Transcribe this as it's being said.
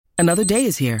Another day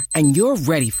is here, and you're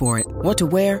ready for it. What to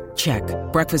wear? Check.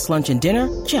 Breakfast, lunch, and dinner?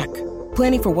 Check.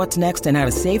 Planning for what's next and how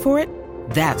to save for it?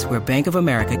 That's where Bank of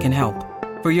America can help.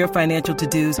 For your financial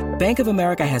to-dos, Bank of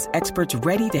America has experts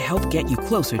ready to help get you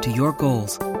closer to your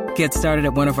goals. Get started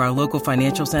at one of our local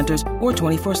financial centers or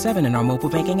 24/7 in our mobile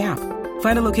banking app.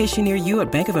 Find a location near you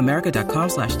at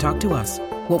bankofamerica.com/talktous.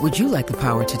 What would you like the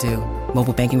power to do?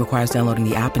 Mobile banking requires downloading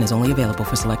the app and is only available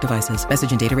for select devices.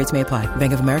 Message and data rates may apply.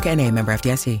 Bank of America N.A., member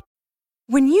FDIC.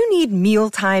 When you need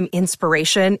mealtime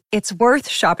inspiration, it's worth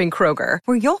shopping Kroger,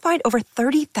 where you'll find over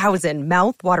 30,000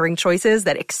 mouth-watering choices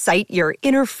that excite your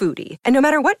inner foodie. And no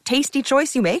matter what tasty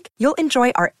choice you make, you'll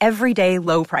enjoy our everyday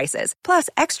low prices, plus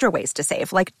extra ways to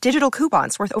save, like digital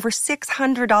coupons worth over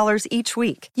 $600 each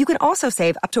week. You can also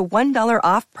save up to $1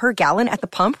 off per gallon at the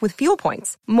pump with fuel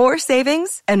points. More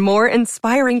savings and more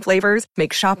inspiring flavors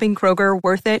make shopping Kroger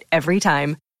worth it every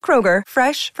time. Kroger,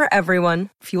 fresh for everyone.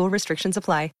 Fuel restrictions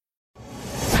apply.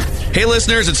 Hey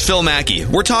listeners, it's Phil Mackey.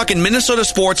 We're talking Minnesota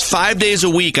sports 5 days a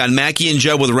week on Mackey and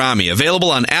Judd with Rami. Available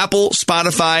on Apple,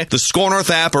 Spotify, the Score North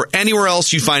app, or anywhere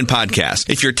else you find podcasts.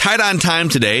 If you're tight on time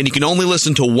today and you can only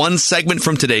listen to one segment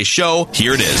from today's show,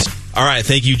 here it is. All right,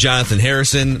 thank you, Jonathan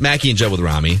Harrison. Mackey and Judd with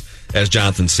Rami. As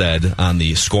Jonathan said, on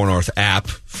the Score North app,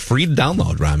 free to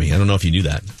download, Rami. I don't know if you knew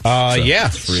that. Yeah,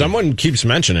 someone keeps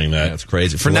mentioning that. That's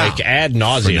crazy. For now. Like ad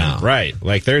nauseum. Right.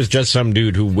 Like there's just some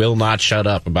dude who will not shut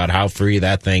up about how free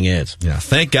that thing is. Yeah,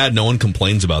 thank God no one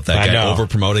complains about that guy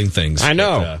over-promoting things. I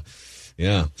know. But,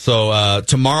 yeah. So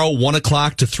tomorrow, 1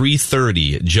 o'clock to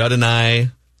 3:30, Judd and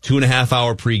I,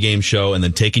 2.5-hour pregame show, and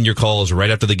then taking your calls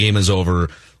right after the game is over,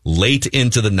 late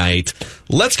into the night.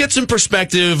 Let's get some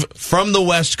perspective from the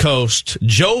West Coast.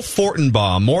 Joe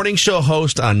Fortenbaugh, morning show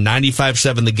host on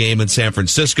 95.7 The Game in San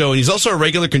Francisco, and he's also a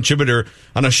regular contributor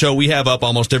on a show we have up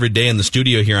almost every day in the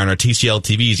studio here on our TCL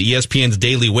TVs, ESPN's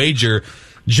Daily Wager.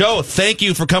 Joe, thank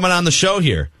you for coming on the show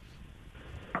here.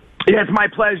 Yeah, it's my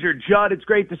pleasure. Judd, it's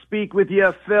great to speak with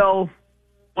you. Phil,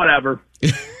 whatever.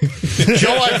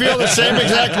 Joe, I feel the same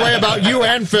exact way about you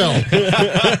and Phil.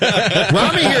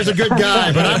 Rami here's a good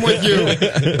guy, but I'm with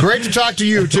you. Great to talk to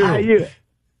you, too.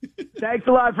 Thanks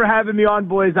a lot for having me on,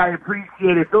 boys. I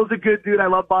appreciate it. Phil's a good dude. I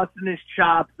love busting his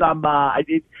chops. I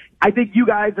think you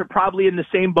guys are probably in the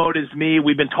same boat as me.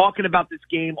 We've been talking about this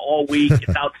game all week.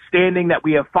 It's outstanding that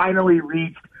we have finally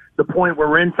reached the point where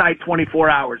we're inside 24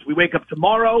 hours. We wake up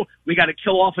tomorrow, we got to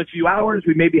kill off a few hours,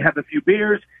 we maybe have a few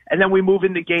beers, and then we move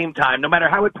into game time. No matter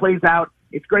how it plays out,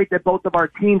 it's great that both of our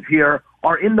teams here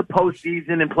are in the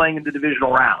postseason and playing in the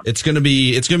divisional round. It's going to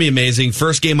be amazing.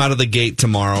 First game out of the gate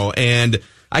tomorrow, and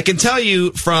I can tell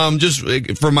you from just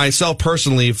for myself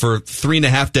personally, for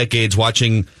 3.5 decades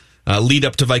watching lead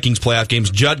up to Vikings playoff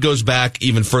games, Judd goes back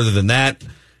even further than that.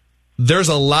 There's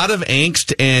a lot of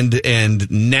angst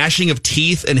and gnashing of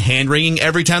teeth and hand-wringing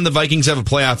every time the Vikings have a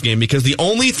playoff game, because the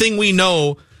only thing we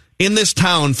know in this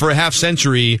town for a half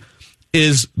century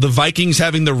is the Vikings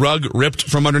having the rug ripped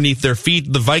from underneath their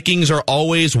feet. The Vikings are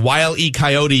always Wile E.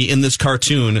 Coyote in this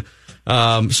cartoon.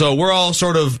 So we're all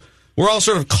sort of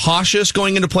cautious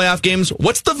going into playoff games.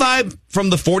 What's the vibe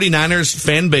from the 49ers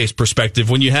fan base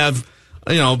perspective when you have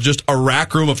just a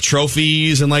rack room of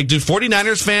trophies, and do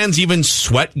 49ers fans even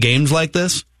sweat games like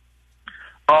this?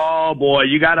 Oh, boy,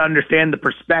 you got to understand the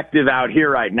perspective out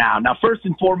here right now. Now, first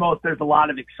and foremost, there's a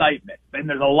lot of excitement,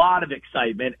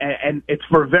 and and it's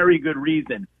for very good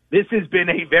reason. This has been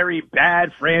a very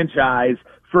bad franchise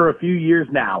for a few years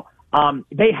now.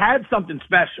 They had something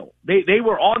special. They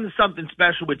were on something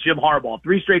special with Jim Harbaugh,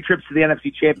 3 straight trips to the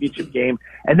NFC Championship game,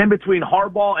 and then between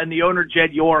Harbaugh and the owner,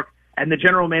 Jed York, and the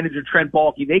general manager, Trent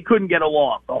Baalke, they couldn't get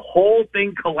along. The whole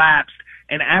thing collapsed,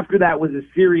 and after that was a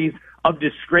series of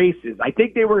disgraces. I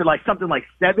think they were something like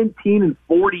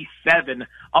 17-47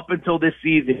 up until this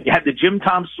season. You had the Jim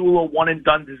Tom Sula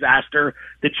one-and-done disaster,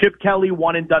 the Chip Kelly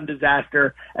one-and-done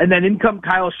disaster, and then in come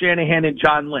Kyle Shanahan and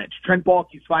John Lynch. Trent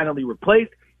Baalke's finally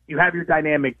replaced. You have your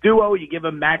dynamic duo. You give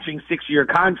them matching 6-year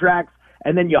contracts,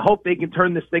 and then you hope they can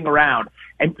turn this thing around.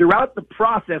 And throughout the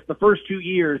process, the first 2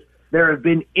 years, there have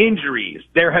been injuries,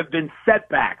 there have been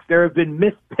setbacks, there have been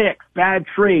missed picks, bad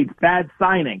trades, bad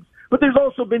signings. But there's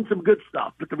also been some good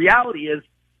stuff. But the reality is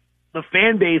the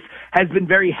fan base has been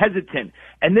very hesitant.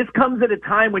 And this comes at a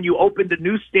time when you opened a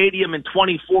new stadium in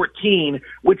 2014,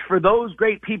 which for those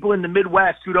great people in the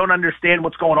Midwest who don't understand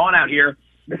what's going on out here,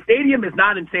 the stadium is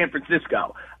not in San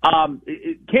Francisco.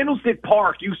 Candlestick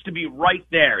Park used to be right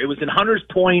there. It was in Hunters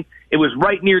Point. It was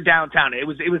right near downtown. It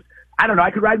was. I don't know,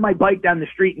 I could ride my bike down the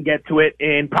street and get to it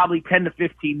in probably 10 to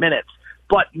 15 minutes.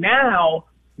 But now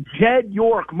Jed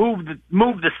York moved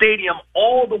the stadium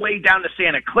all the way down to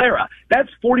Santa Clara. That's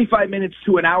 45 minutes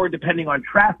to an hour, depending on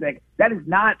traffic. That is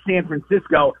not San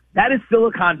Francisco. That is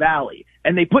Silicon Valley.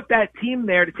 And they put that team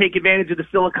there to take advantage of the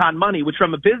Silicon money, which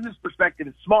from a business perspective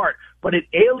is smart, but it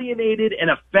alienated and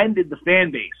offended the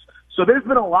fan base. So there's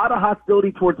been a lot of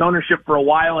hostility towards ownership for a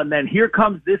while, and then here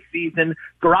comes this season.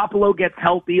 Garoppolo gets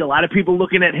healthy. A lot of people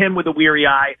looking at him with a weary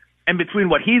eye. And between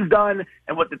what he's done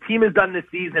and what the team has done this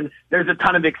season, there's a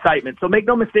ton of excitement. So make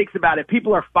no mistakes about it.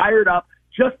 People are fired up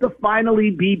just to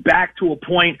finally be back to a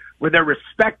point where they're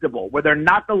respectable, where they're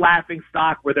not the laughing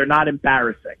stock, where they're not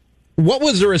embarrassing. What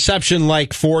was the reception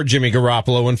like for Jimmy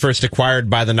Garoppolo when first acquired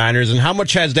by the Niners, and how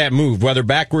much has that moved, whether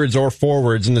backwards or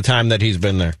forwards, in the time that he's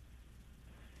been there?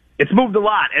 It's moved a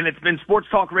lot, and it's been Sports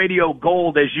Talk Radio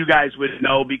gold, as you guys would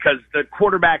know, because the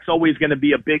quarterback's always going to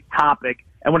be a big topic.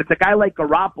 And when it's a guy like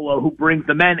Garoppolo who brings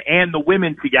the men and the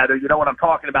women together, you know what I'm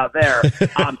talking about there,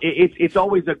 it's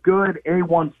always a good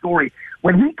A1 story.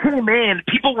 When he came in,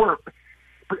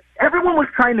 everyone was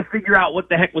trying to figure out what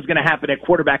the heck was going to happen at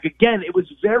quarterback. Again, it was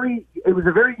a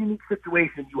very unique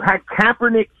situation. You had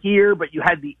Kaepernick here, but you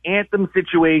had the anthem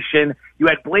situation. You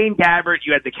had Blaine Gabbert.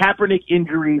 You had the Kaepernick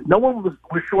injuries. No one was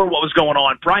sure what was going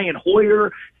on. Brian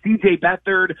Hoyer, C.J.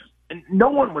 Beathard, and no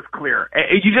one was clear.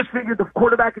 You just figured the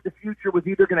quarterback of the future was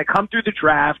either going to come through the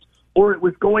draft or it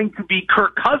was going to be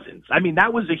Kirk Cousins. I mean,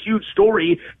 that was a huge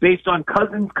story based on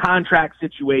Cousins' contract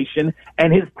situation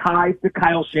and his ties to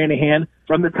Kyle Shanahan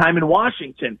from the time in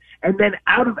Washington. And then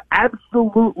out of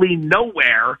absolutely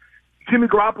nowhere, Jimmy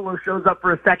Garoppolo shows up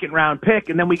for a second-round pick,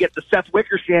 and then we get the Seth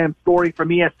Wickersham story from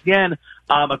ESPN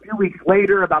a few weeks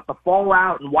later about the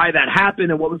fallout and why that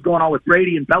happened and what was going on with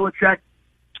Brady and Belichick.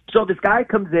 So this guy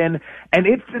comes in, and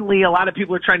instantly a lot of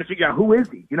people are trying to figure out, who is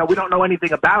he? You know, we don't know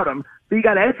anything about him, so you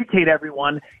got to educate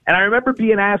everyone. And I remember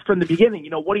being asked from the beginning,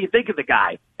 what do you think of the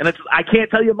guy? And I can't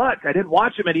tell you much. I didn't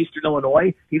watch him at Eastern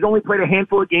Illinois. He's only played a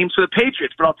handful of games for the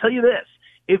Patriots. But I'll tell you this,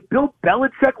 if Bill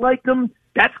Belichick liked him,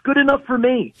 that's good enough for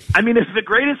me. I mean, if the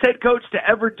greatest head coach to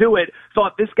ever do it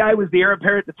thought this guy was the heir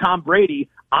apparent to Tom Brady,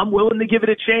 I'm willing to give it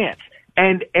a chance.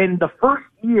 And the first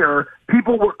year,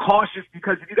 people were cautious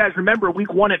because if you guys remember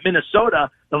week 1 at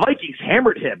Minnesota, the Vikings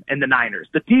hammered him and the Niners.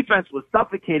 The defense was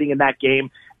suffocating in that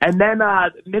game. And then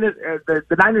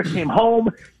the Niners came home.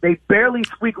 They barely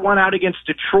squeaked one out against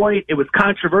Detroit. It was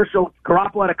controversial.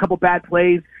 Garoppolo had a couple bad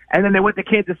plays. And then they went to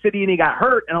Kansas City and he got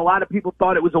hurt. And a lot of people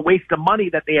thought it was a waste of money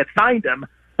that they had signed him.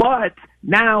 But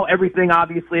now everything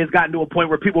obviously has gotten to a point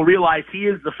where people realize he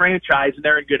is the franchise and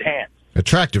they're in good hands.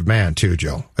 Attractive man, too,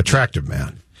 Joe. Attractive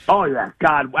man. Oh, yeah.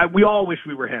 God, we all wish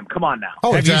we were him. Come on now.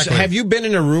 Oh, exactly. Have you been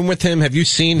in a room with him? Have you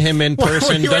seen him in person?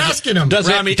 What are you asking him?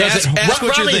 Ask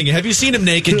what you're thinking. Have you seen him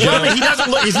naked, Joe? Rami,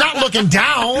 he's not looking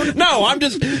down. No, I'm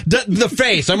just the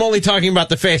face. I'm only talking about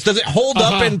the face. Does it hold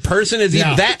up in person? Is he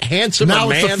that handsome a man?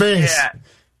 Now it's the face. Yeah.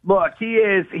 Look,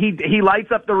 he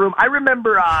lights up the room. I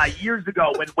remember years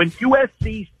ago when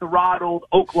USC throttled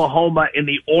Oklahoma in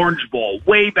the Orange Bowl,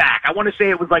 way back. I want to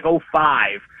say it was like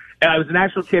 2005. It was a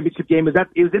national championship game. It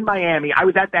was in Miami. I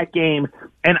was at that game,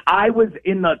 and I was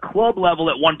in the club level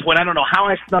at one point. I don't know how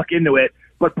I snuck into it,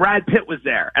 but Brad Pitt was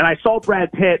there. And I saw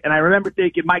Brad Pitt, and I remember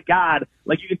thinking, my God,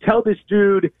 you can tell this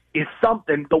dude is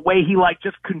something, the way he,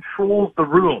 just controls the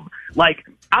room.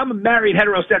 I'm a married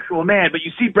heterosexual man, but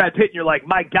you see Brad Pitt, and you're like,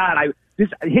 my God,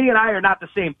 he and I are not the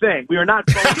same thing. We are not.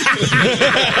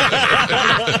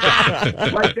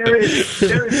 There is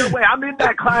no way. I'm in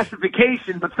that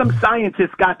classification, but some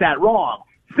scientists got that wrong.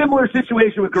 Similar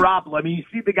situation with Garoppolo. I mean, you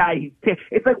see the guy.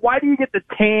 It's like, why do you get the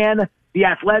tan, the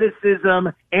athleticism,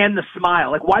 and the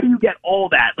smile? Why do you get all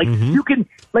that? You can,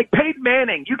 Peyton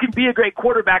Manning, you can be a great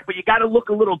quarterback, but you got to look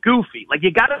a little goofy.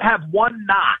 You got to have one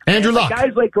knock. Andrew Luck.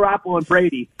 Guys like Garoppolo and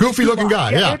Brady. Goofy looking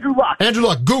guy, yeah. Andrew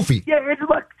Luck, goofy. Yeah, Andrew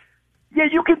Luck. Yeah,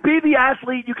 you can be the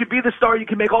athlete, you can be the star, you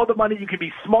can make all the money, you can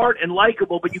be smart and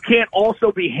likable, but you can't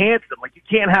also be handsome. You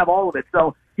can't have all of it.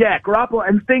 So, yeah, Garoppolo.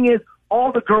 And the thing is,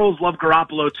 all the girls love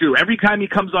Garoppolo, too. Every time he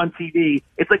comes on TV,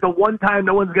 it's like the one time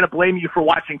no one's going to blame you for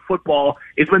watching football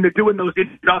is when they're doing those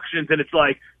introductions, and it's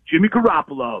like, Jimmy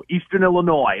Garoppolo, Eastern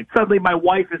Illinois. And suddenly my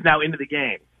wife is now into the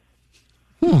game.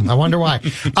 I wonder why.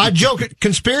 Joe,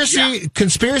 conspiracy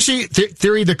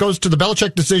theory that goes to the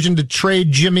Belichick decision to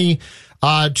trade Jimmy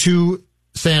to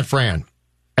San Fran.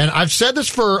 And I've said this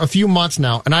for a few months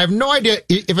now, and I have no idea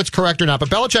if it's correct or not, but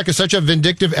Belichick is such a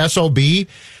vindictive SOB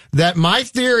that my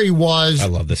theory was I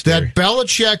love this theory.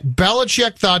 That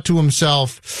Belichick thought to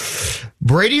himself,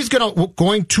 Brady's going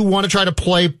to want to try to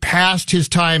play past his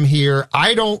time here.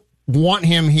 I don't want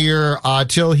him here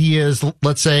till he is,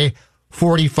 let's say,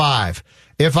 45.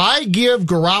 If I give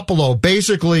Garoppolo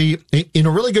basically in a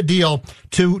really good deal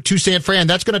to San Fran,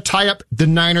 that's going to tie up the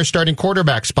Niners starting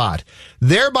quarterback spot,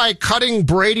 thereby cutting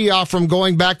Brady off from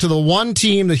going back to the one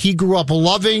team that he grew up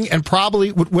loving and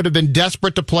probably would have been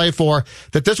desperate to play for,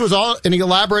 that this was all an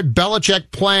elaborate Belichick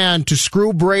plan to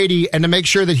screw Brady and to make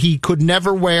sure that he could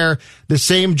never wear the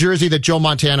same jersey that Joe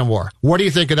Montana wore. What do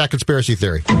you think of that conspiracy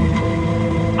theory?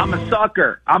 I'm a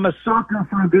sucker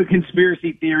for a good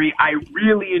conspiracy theory. I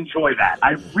really enjoy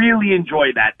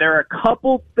that. There are a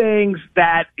couple things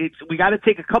that we got to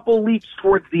take a couple leaps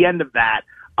towards the end of that.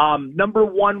 Number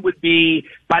one would be,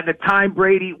 by the time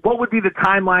what would be the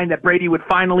timeline that Brady would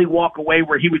finally walk away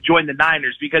where he would join the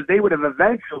Niners? Because they would have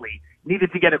eventually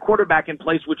needed to get a quarterback in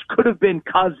place, which could have been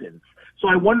Cousins. So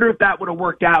I wonder if that would have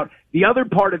worked out. The other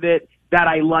part of it that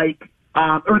I like,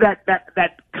 or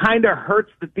that kind of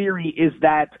hurts the theory, is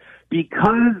that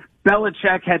because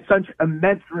Belichick had such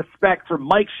immense respect for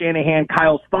Mike Shanahan,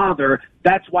 Kyle's father,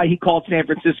 that's why he called San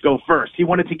Francisco first. He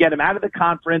wanted to get him out of the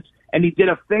conference, and he did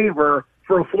a favor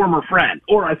for a former friend,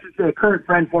 or I should say a current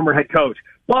friend, former head coach.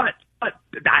 But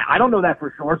I don't know that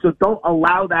for sure, so don't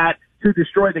allow that to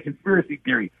destroy the conspiracy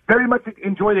theory. Very much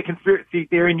enjoy the conspiracy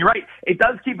theory, and you're right, it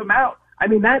does keep him out. I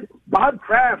mean, that Bob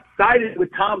Kraft sided with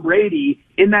Tom Brady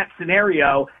in that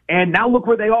scenario, and now look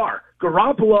where they are.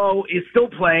 Garoppolo is still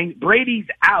playing. Brady's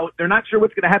out. They're not sure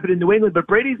what's going to happen in New England, but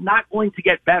Brady's not going to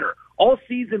get better. All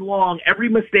season long, every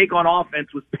mistake on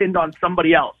offense was pinned on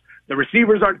somebody else. The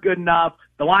receivers aren't good enough.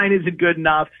 The line isn't good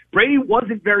enough. Brady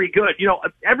wasn't very good. You know,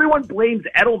 everyone blames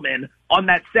Edelman on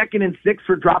that 2nd and 6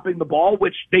 for dropping the ball,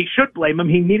 which they should blame him.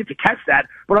 He needed to catch that.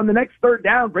 But on the next third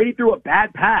down, Brady threw a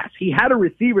bad pass. He had a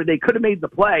receiver. They could have made the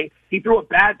play. He threw a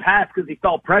bad pass because he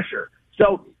felt pressure.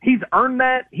 So he's earned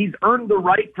that. He's earned the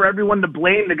right for everyone to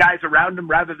blame the guys around him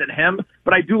rather than him.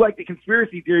 But I do like the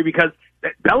conspiracy theory because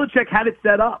Belichick had it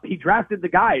set up. He drafted the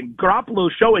guy. And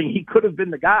Garoppolo's showing he could have been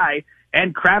the guy.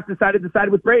 And Kraft decided to side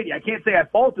with Brady. I can't say I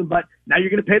fault him, but now you're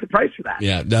going to pay the price for that.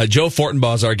 Yeah, Joe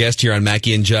Fortenbaugh is our guest here on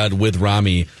Mackey and Judd with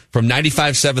Rami from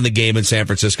 95.7 The Game in San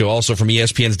Francisco, also from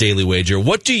ESPN's Daily Wager.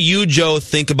 What do you, Joe,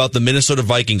 think about the Minnesota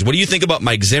Vikings? What do you think about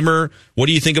Mike Zimmer? What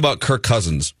do you think about Kirk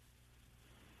Cousins?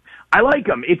 I like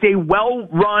them. It's a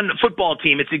well-run football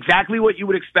team. It's exactly what you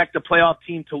would expect a playoff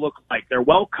team to look like. They're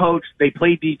well-coached, they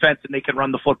play defense, and they can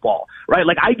run the football, right?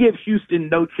 Like, I give Houston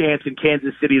no chance in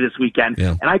Kansas City this weekend.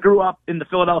 Yeah. And I grew up in the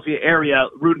Philadelphia area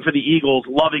rooting for the Eagles,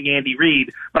 loving Andy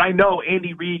Reid. But I know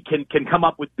Andy Reid can come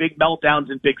up with big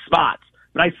meltdowns in big spots.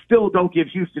 But I still don't give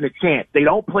Houston a chance. They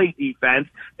don't play defense.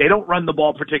 They don't run the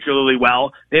ball particularly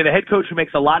well. They have a head coach who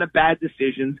makes a lot of bad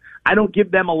decisions. I don't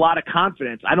give them a lot of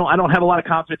confidence. I don't have a lot of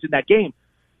confidence in that game.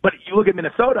 But you look at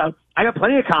Minnesota, I got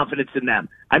plenty of confidence in them.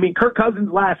 I mean, Kirk Cousins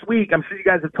last week, I'm sure you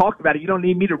guys have talked about it. You don't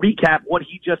need me to recap what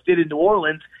he just did in New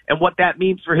Orleans and what that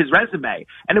means for his resume.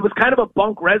 And it was kind of a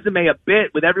bunk resume a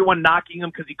bit with everyone knocking him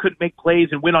because he couldn't make plays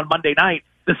and win on Monday night.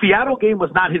 The Seattle game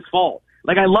was not his fault.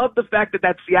 Like, I love the fact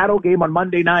that Seattle game on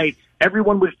Monday night,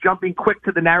 everyone was jumping quick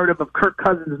to the narrative of Kirk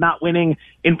Cousins not winning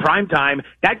in primetime.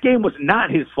 That game was not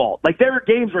his fault. Like, there are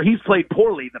games where he's played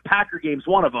poorly. The Packer game's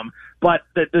one of them. But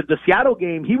the Seattle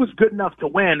game, he was good enough to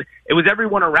win. It was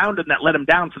everyone around him that let him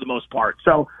down for the most part.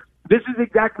 So this is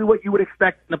exactly what you would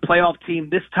expect in a playoff team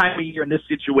this time of year in this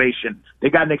situation. They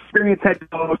got an experienced head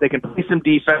coach. They can play some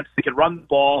defense. They can run the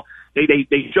ball. They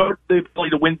showed the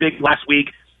ability to win big last week.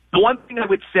 The one thing I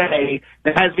would say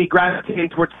that has me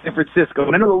gravitating towards San Francisco,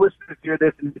 and I know the listeners hear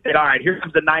this and say, all right, here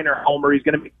comes the Niner homer. He's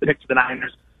going to make the pick to the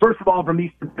Niners. First of all, from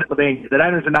Eastern Pennsylvania, the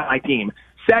Niners are not my team.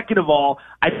 Second of all,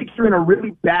 I think you're in a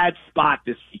really bad spot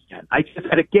this weekend. I just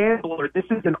had a gambler. This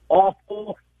is an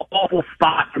awful, awful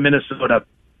spot for Minnesota.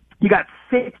 You got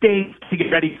 6 days to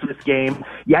get ready for this game.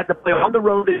 You had to play on the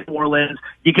road in New Orleans.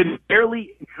 You can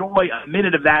barely enjoy a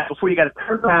minute of that before you got to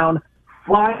turn around,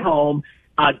 fly home,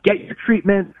 get your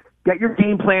treatments, get your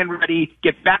game plan ready,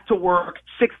 get back to work,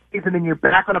 6 days, and then you're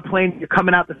back on a plane. You're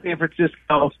coming out to San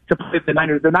Francisco to play the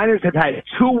Niners. The Niners have had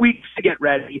 2 weeks to get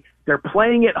ready. They're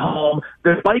playing at home.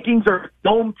 The Vikings are a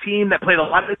dome team that played a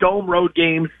lot of dome road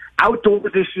games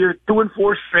outdoors this year,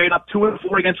 2-4 straight up,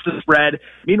 2-4 against the spread.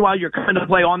 Meanwhile, you're coming to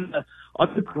play on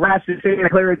the grass in Santa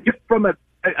Clara. Just from a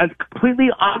completely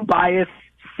unbiased,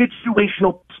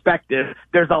 situational perspective,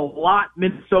 there's a lot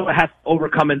Minnesota has to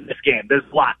overcome in this game. There's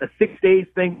a lot. The 6 days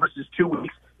thing versus 2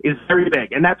 weeks is very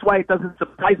big. And that's why it doesn't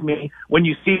surprise me when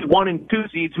you see 1 and 2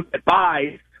 seeds who get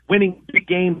buys winning big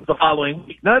games the following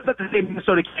week. Now, that's not to say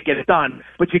Minnesota can't get it done,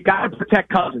 but you got to protect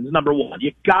Cousins, number one.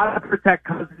 You got to protect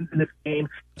Cousins in this game.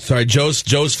 Sorry,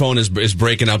 Joe's phone is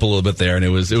breaking up a little bit there, and it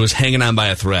was hanging on by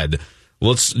a thread.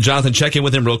 Well, let's, Jonathan, check in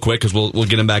with him real quick because we'll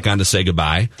get him back on to say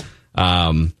goodbye.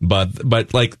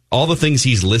 But like all the things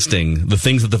he's listing, the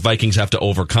things that the Vikings have to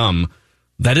overcome,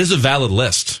 that is a valid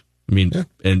list. I mean,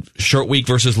 and short week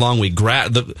versus long week.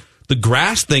 The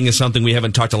grass thing is something we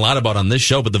haven't talked a lot about on this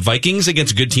show, but the Vikings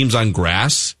against good teams on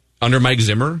grass under Mike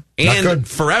Zimmer and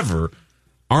forever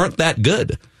aren't that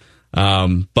good.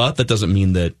 But that doesn't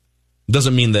mean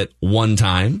that one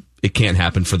time it can't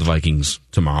happen for the Vikings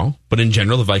tomorrow. But in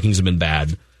general, the Vikings have been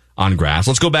bad on grass.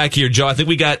 Let's go back here, Joe. I think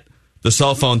we got the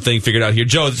cell phone thing figured out here.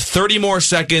 Joe, 30 more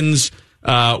seconds.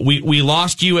 We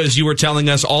lost you as you were telling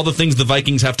us all the things the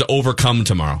Vikings have to overcome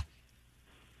tomorrow.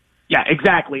 Yeah,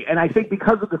 exactly. And I think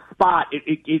because of the spot,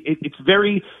 it's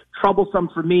very troublesome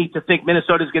for me to think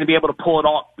Minnesota is going to be able to pull it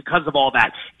off because of all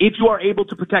that. If you are able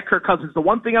to protect Kirk Cousins, the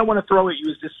one thing I want to throw at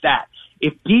you is this stat.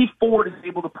 If Dee Ford is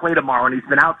able to play tomorrow, and he's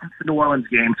been out since the New Orleans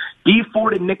game, Dee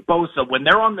Ford and Nick Bosa, when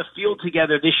they're on the field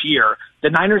together this year, the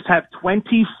Niners have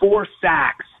 24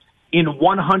 sacks in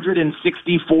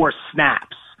 164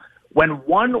 snaps. When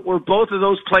one or both of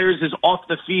those players is off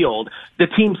the field, the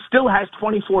team still has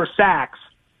 24 sacks,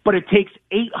 but it takes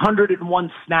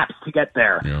 801 snaps to get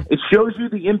there. Yeah. It shows you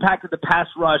the impact of the pass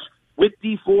rush with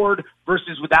Dee Ford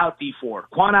versus without Dee Ford.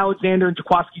 Quan Alexander and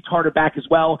Jaquiski Tartt are back as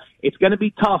well. It's going to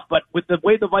be tough, but with the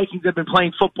way the Vikings have been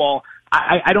playing football,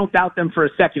 I don't doubt them for a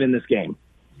second in this game.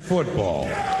 Football.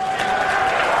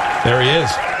 There he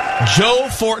is. Joe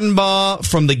Fortenbaugh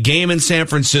from the game in San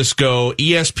Francisco,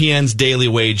 ESPN's Daily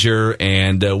Wager,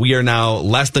 and we are now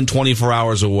less than 24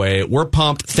 hours away. We're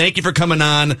pumped. Thank you for coming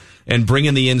on and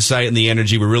bringing the insight and the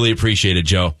energy. We really appreciate it,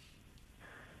 Joe.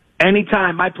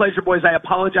 Anytime. My pleasure, boys. I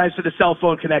apologize for the cell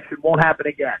phone connection. Won't happen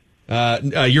again.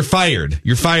 You're fired.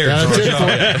 You're fired.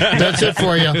 That's it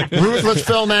for you. Ruthless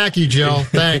Phil Mackey, Joe.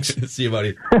 Thanks. See you,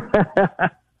 buddy.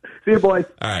 See you, boys.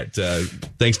 All right.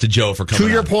 Thanks to Joe for coming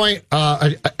To your point,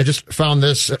 I just found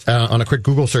this on a quick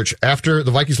Google search. After the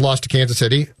Vikings lost to Kansas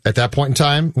City, at that point in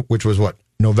time, which was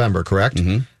November, correct?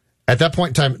 Mm-hmm. At that point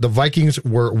in time, the Vikings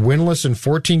were winless in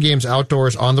 14 games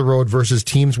outdoors on the road versus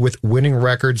teams with winning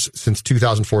records since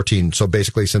 2014. So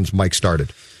basically since Mike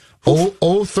started.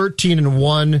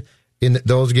 13-1 in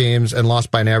those games and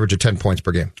lost by an average of 10 points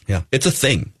per game. Yeah. It's a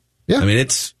thing. Yeah. I mean,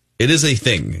 it is a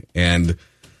thing. And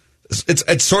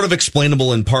it's sort of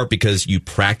explainable in part because you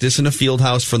practice in a field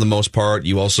house for the most part.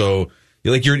 You also,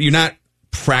 you're not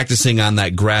practicing on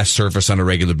that grass surface on a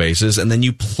regular basis, and then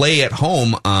you play at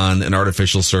home on an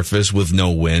artificial surface with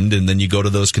no wind, and then you go to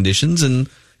those conditions, and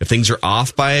if things are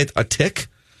off by a tick,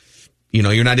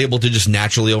 you're not able to just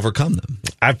naturally overcome them.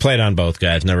 I've played on both,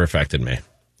 guys. Never affected me.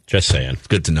 Just saying.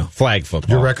 Good to know. Flag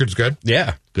football. Your record's good?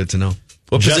 Yeah. Good to know.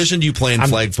 What position do you play in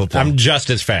flag football? I'm just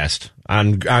as fast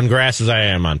on grass as I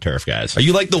am on turf, guys. Are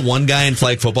you like the one guy in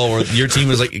flag football where your team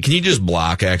is like, can you just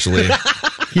block, actually?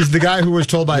 He's the guy who was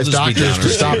told by his doctors to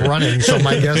stop running, so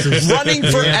my guess is... Running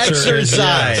for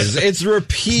exercise. Yes. It's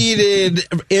repeated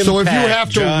impact. So if you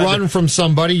have to run from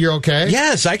somebody, you're okay?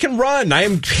 Yes, I can run. I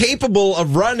am capable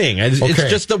of running. It's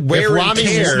just the wear and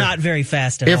tear. He's not very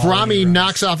fast at all. If Rami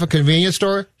knocks off a convenience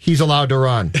store, he's allowed to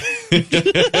run.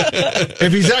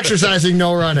 If he's exercising,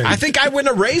 no running. I think I win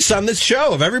a race on this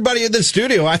show. Of everybody in the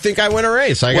studio, I think I win a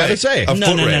race. I got to say.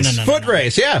 No. Foot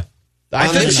race, yeah. I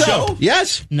think so.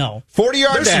 Yes. No.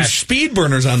 40-yard dash. There's some speed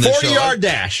burners on this show. 40-yard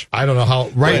dash. I don't know how.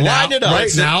 Line it up. Right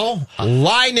now?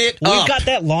 Line it up. We've got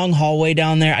that long hallway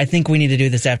down there. I think we need to do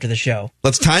this after the show.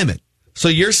 Let's time it. So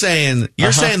you're saying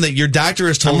that your doctor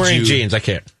has told you... I'm wearing jeans. I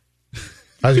can't.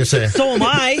 I was going to say. So am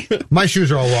I. My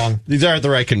shoes are all long. These aren't the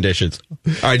right conditions.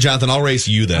 All right, Jonathan, I'll race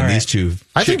you then. Right. These two.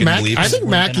 I think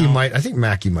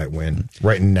Mackey might win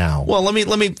right now. Well, let me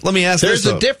ask There's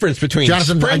this. a difference between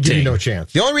Jonathan, sprinting. I give you no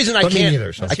chance. The only reason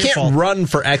I can't run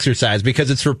for exercise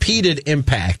because it's repeated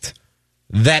impact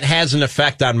that has an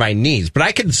effect on my knees. But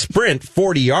I can sprint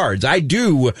 40 yards. I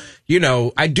do. Are you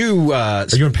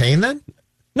in pain then?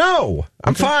 No,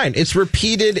 I'm fine. It's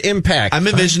repeated impact. I'm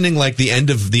envisioning like the end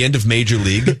of Major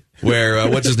League, where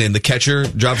what's his name, the catcher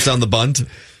drops down the bunt,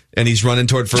 and he's running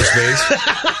toward first base,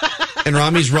 and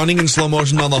Rami's running in slow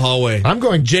motion down the hallway. I'm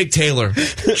going Jake Taylor,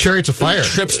 Chariots of Fire,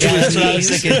 trips to his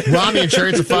knees. Rami and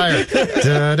Chariots of Fire. Da,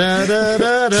 da, da,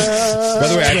 da, da. By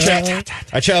the way,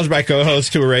 I challenged my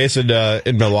co-host to a race in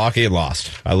Milwaukee and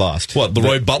lost. I lost. What,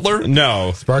 Leroy Butler?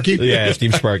 No. Sparky? Yeah,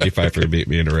 Steve Sparky Pfeiffer beat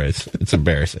me in a race. It's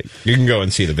embarrassing. You can go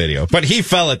and see the video. But he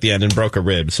fell at the end and broke a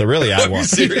rib, so really I won.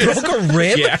 He broke a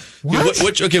rib? Yeah. What?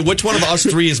 Which one of us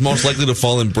three is most likely to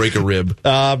fall and break a rib?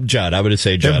 Judd. I would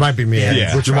say Judd. It might be me.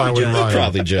 Yeah. Which is why I would run.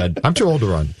 Probably Judd. I'm too old to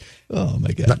run. Oh,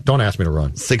 my God. Don't ask me to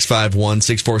run.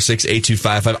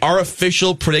 651-646-8255. Our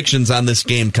official predictions on this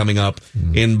game coming up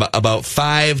in about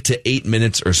 5 to 8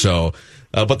 minutes or so.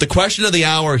 But the question of the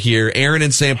hour here, Aaron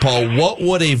in St. Paul, what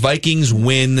would a Vikings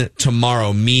win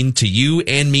tomorrow mean to you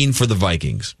and mean for the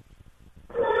Vikings?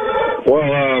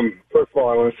 Well, first of all,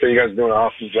 I want to say you guys are doing an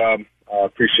awesome job. I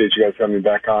appreciate you guys having me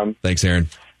back on. Thanks, Aaron.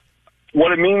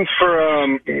 What it means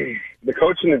for the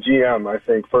coach and the GM, I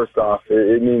think, first off,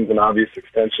 it means an obvious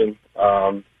extension.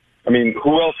 I mean,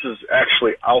 who else is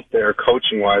actually out there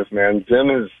coaching-wise, man? Zim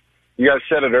is, you guys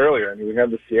said it earlier. I mean, we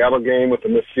had the Seattle game with the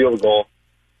missed field goal.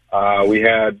 We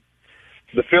had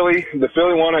the Philly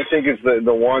one, I think, is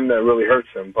the one that really hurts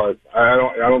him, but I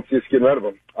don't see us getting rid of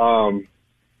him.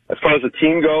 As far as the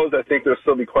team goes, I think there'll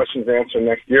still be questions to answer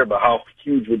next year, but how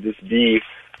huge would this be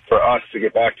for us to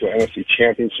get back to an NFC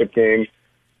Championship game?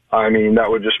 I mean, that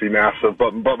would just be massive.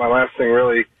 But my last thing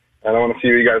really, and I want to see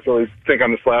what you guys really think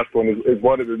on this last one, is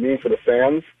what it would mean for the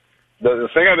fans. The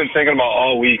thing I've been thinking about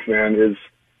all week, man, is,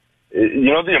 you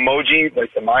know, the emoji,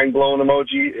 like the mind-blowing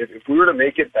emoji? If we were to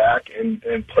make it back and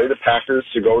play the Packers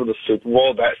to go to the Super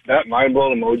Bowl, that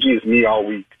mind-blowing emoji is me all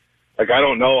week. Like, I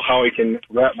don't know how I can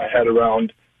wrap my head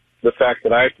around the fact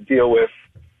that I have to deal with,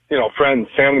 you know, friends,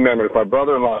 family members, my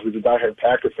brother-in-law who's a diehard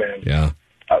Packer fan. Yeah.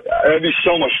 It'd be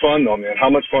so much fun, though, man.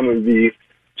 How much fun would it be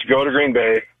to go to Green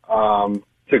Bay,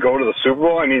 to go to the Super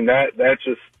Bowl? I mean, that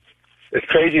just, it's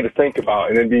crazy to think about,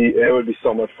 and it would be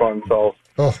so much fun. So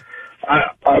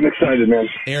I'm excited, man.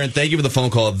 Aaron, thank you for the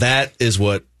phone call. That is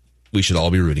what we should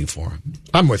all be rooting for.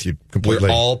 I'm with you completely.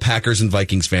 We're all Packers and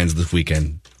Vikings fans this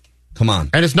weekend. Come on.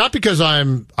 And it's not because I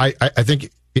think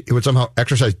it would somehow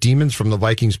exorcise demons from the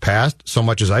Vikings past so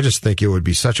much as I just think it would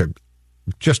be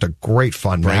just a great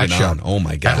fun matchup. Oh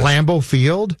my God. At Lambeau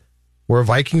Field, where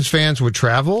Vikings fans would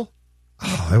travel.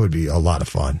 Oh, that would be a lot of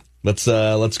fun. Let's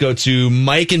go to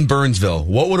Mike in Burnsville.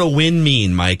 What would a win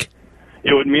mean, Mike?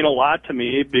 It would mean a lot to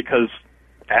me because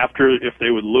if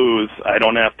they would lose, I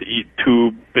don't have to eat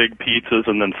 2 big pizzas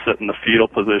and then sit in the fetal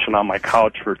position on my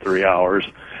couch for 3 hours.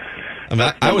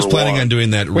 I was planning on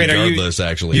doing that regardless,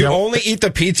 actually. You only eat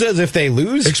the pizzas if they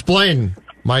lose? Explain,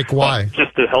 Mike, why?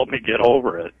 Just to help me get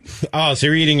over it. Oh, so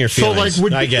you're eating your feelings.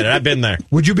 So, I get it. I've been there.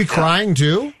 Would you be crying,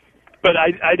 too? But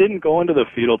I didn't go into the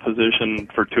fetal position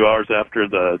for 2 hours after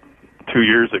the 2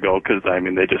 years ago because, I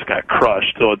mean, they just got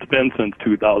crushed. So it's been since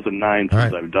 2009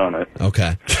 since I've done it.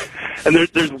 Okay. And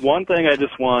there's one thing I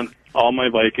just want all my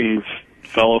Vikings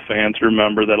fellow fans to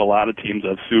remember, that a lot of teams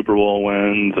have Super Bowl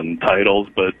wins and titles,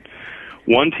 but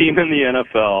one team in the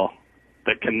NFL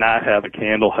that cannot have a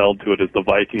candle held to it is the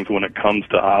Vikings when it comes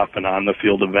to off and on the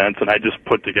field events. And I just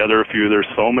put together a few. There's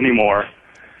so many more.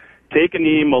 Take a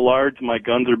Knee, Millards, My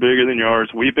Guns Are Bigger Than Yours,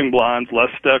 Weeping Blondes,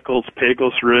 Les Steckles,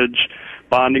 Pecos Ridge,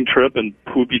 Bonding Trip, and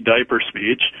Poopy Diaper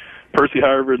Speech. Percy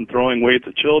Harvard and Throwing Weights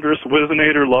at Childress,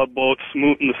 Whizzinator, Love Boat,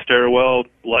 Smoot in the Stairwell,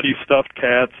 Bloody Stuffed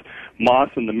Cats, Moss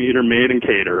and the Meter Maid and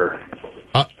Caterer.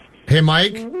 Hey,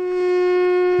 Mike,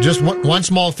 just one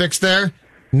small fix there.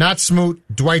 Not Smoot,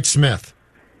 Dwight Smith.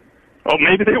 Oh,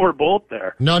 maybe they were both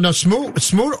there. No,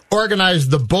 Smoot organized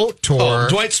the boat tour. Oh,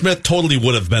 Dwight Smith totally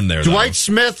would have been there, Dwight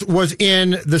Smith was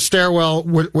in the stairwell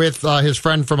with his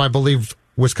friend from, I believe,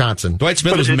 Wisconsin. Dwight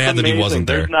Smith was mad that he wasn't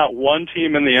there. There's not one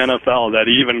team in the NFL that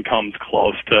even comes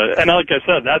close to, and like I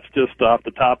said, that's just off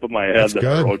the top of my head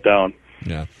I wrote down.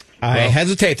 Yeah. I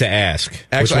hesitate to ask.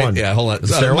 Actually, which one? Yeah, hold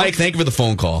on. Mike, thank you for the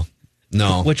phone call.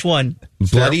 No. Which one?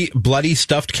 Bloody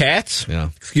Stuffed Cats? Yeah.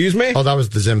 Excuse me? Oh, that was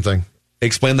the Zim thing.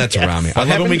 Explain that to Rami. I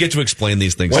love when we get to explain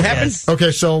these things. What happened?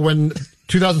 Okay, so when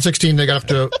 2016 they got up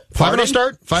to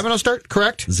 5-0 start,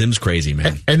 correct? Zim's crazy,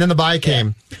 man. And then the bye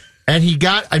came, and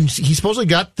he supposedly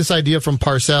got this idea from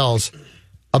Parcells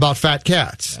about fat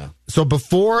cats. Yeah. So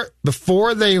before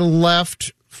they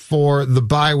left for the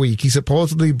bye week, he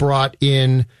supposedly brought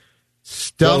in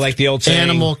stuffed like the old saying,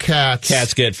 animal cats.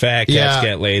 Cats get fat, cats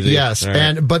get lazy. Yes,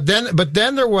 right. But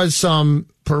then there was some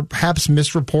perhaps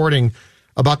misreporting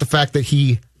about the fact that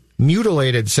he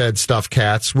mutilated said stuffed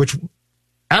cats, which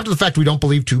after the fact we don't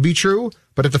believe to be true,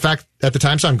 but at the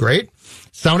time sounded great,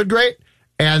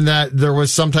 and that there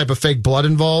was some type of fake blood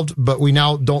involved, but we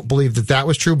now don't believe that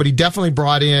was true. But he definitely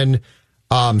brought in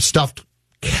stuffed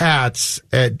cats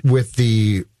with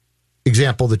the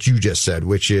example that you just said,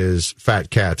 which is fat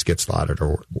cats get slaughtered,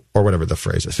 or whatever the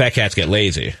phrase is. Fat cats get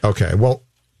lazy. Okay, well,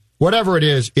 whatever it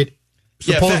is, it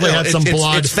supposedly had some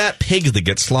blood. It's fat pigs that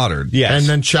get slaughtered. Yes. And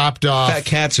then chopped off. Fat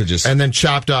cats are just. And then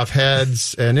chopped off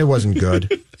heads, and it wasn't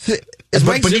good.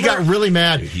 but he got really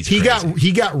mad. Dude,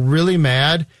 he got really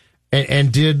mad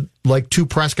and did like 2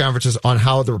 press conferences on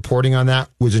how the reporting on that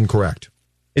was incorrect.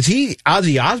 Is he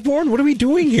Ozzy Osbourne? What are we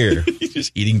doing here? He's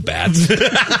just eating bats. Guys,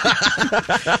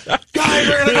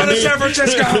 we're going to go to San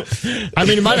Francisco. I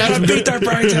mean, he might have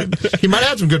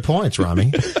some good points,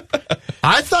 Rami.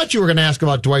 I thought you were going to ask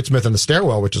about Dwight Smith in the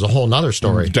stairwell, which is a whole nother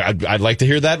story. I'd like to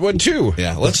hear that one, too.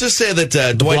 Yeah, let's just say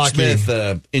that Dwight Smith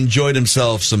enjoyed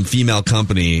himself some female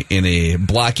company in a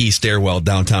blocky stairwell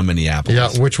downtown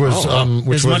Minneapolis. Yeah, which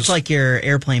was much like your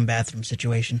airplane bathroom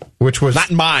situation. Which was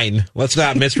not mine. Let's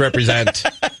not misrepresent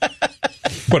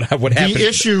what happened.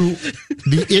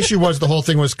 The issue was the whole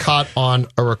thing was caught on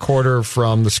a recorder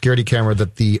from the security camera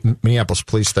that the Minneapolis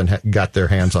police then got their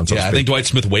hands on. I think Dwight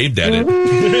Smith waved at it.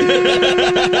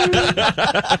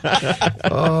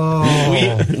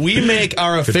 We make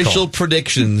our official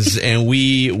predictions, and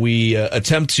we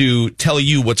attempt to tell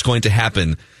you what's going to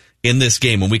happen in this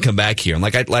game when we come back here. And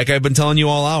like I've been telling you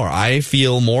all hour, I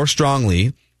feel more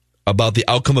strongly about the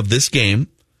outcome of this game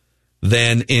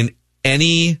than in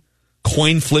any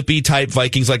coin flippy type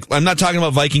Vikings. Like, I'm not talking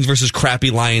about Vikings versus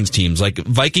crappy Lions teams. Like,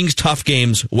 Vikings tough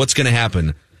games, what's going to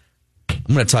happen?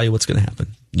 I'm going to tell you what's going to happen.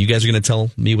 You guys are going to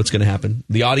tell me what's going to happen.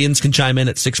 The audience can chime in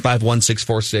at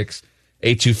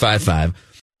 651-646-8255.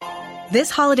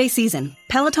 This holiday season,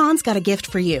 Peloton's got a gift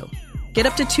for you. Get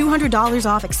up to $200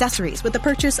 off accessories with the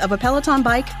purchase of a Peloton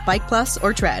bike, Bike Plus,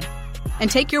 or Tread.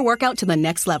 And take your workout to the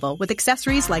next level with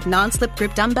accessories like non-slip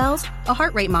grip dumbbells, a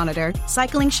heart rate monitor,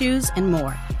 cycling shoes, and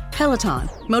more. Peloton,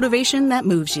 motivation that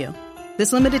moves you.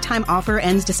 This limited time offer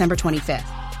ends December 25th.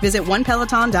 Visit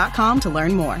onepeloton.com to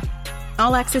learn more.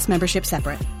 All access membership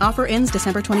separate. Offer ends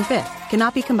December 25th.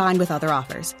 Cannot be combined with other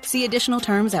offers. See additional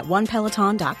terms at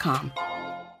onepeloton.com.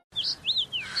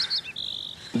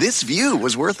 This view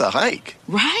was worth a hike.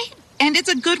 Right? And it's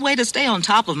a good way to stay on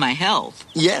top of my health.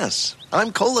 Yes.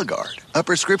 I'm Cologuard, a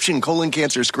prescription colon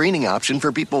cancer screening option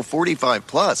for people 45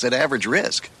 plus at average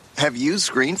risk. Have you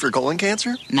screened for colon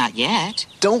cancer? Not yet.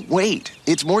 Don't wait.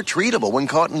 It's more treatable when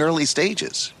caught in early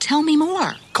stages. Tell me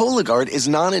more. Cologuard is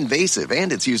non-invasive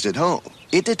and it's used at home.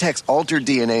 It detects altered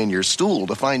DNA in your stool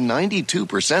to find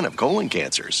 92% of colon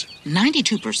cancers.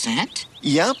 92%?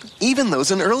 Yep, even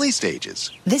those in early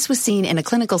stages. This was seen in a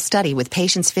clinical study with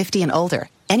patients 50 and older.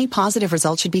 Any positive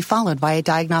result should be followed by a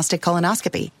diagnostic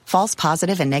colonoscopy. False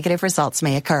positive and negative results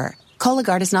may occur.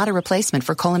 Cologuard is not a replacement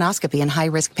for colonoscopy in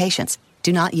high-risk patients.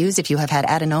 Do not use if you have had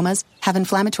adenomas, have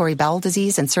inflammatory bowel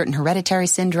disease and certain hereditary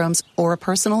syndromes, or a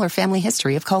personal or family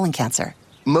history of colon cancer.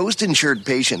 Most insured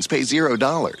patients pay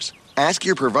 $0. Ask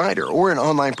your provider or an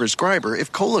online prescriber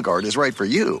if Cologuard is right for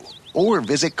you, or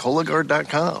visit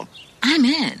Cologuard.com. I'm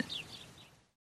in.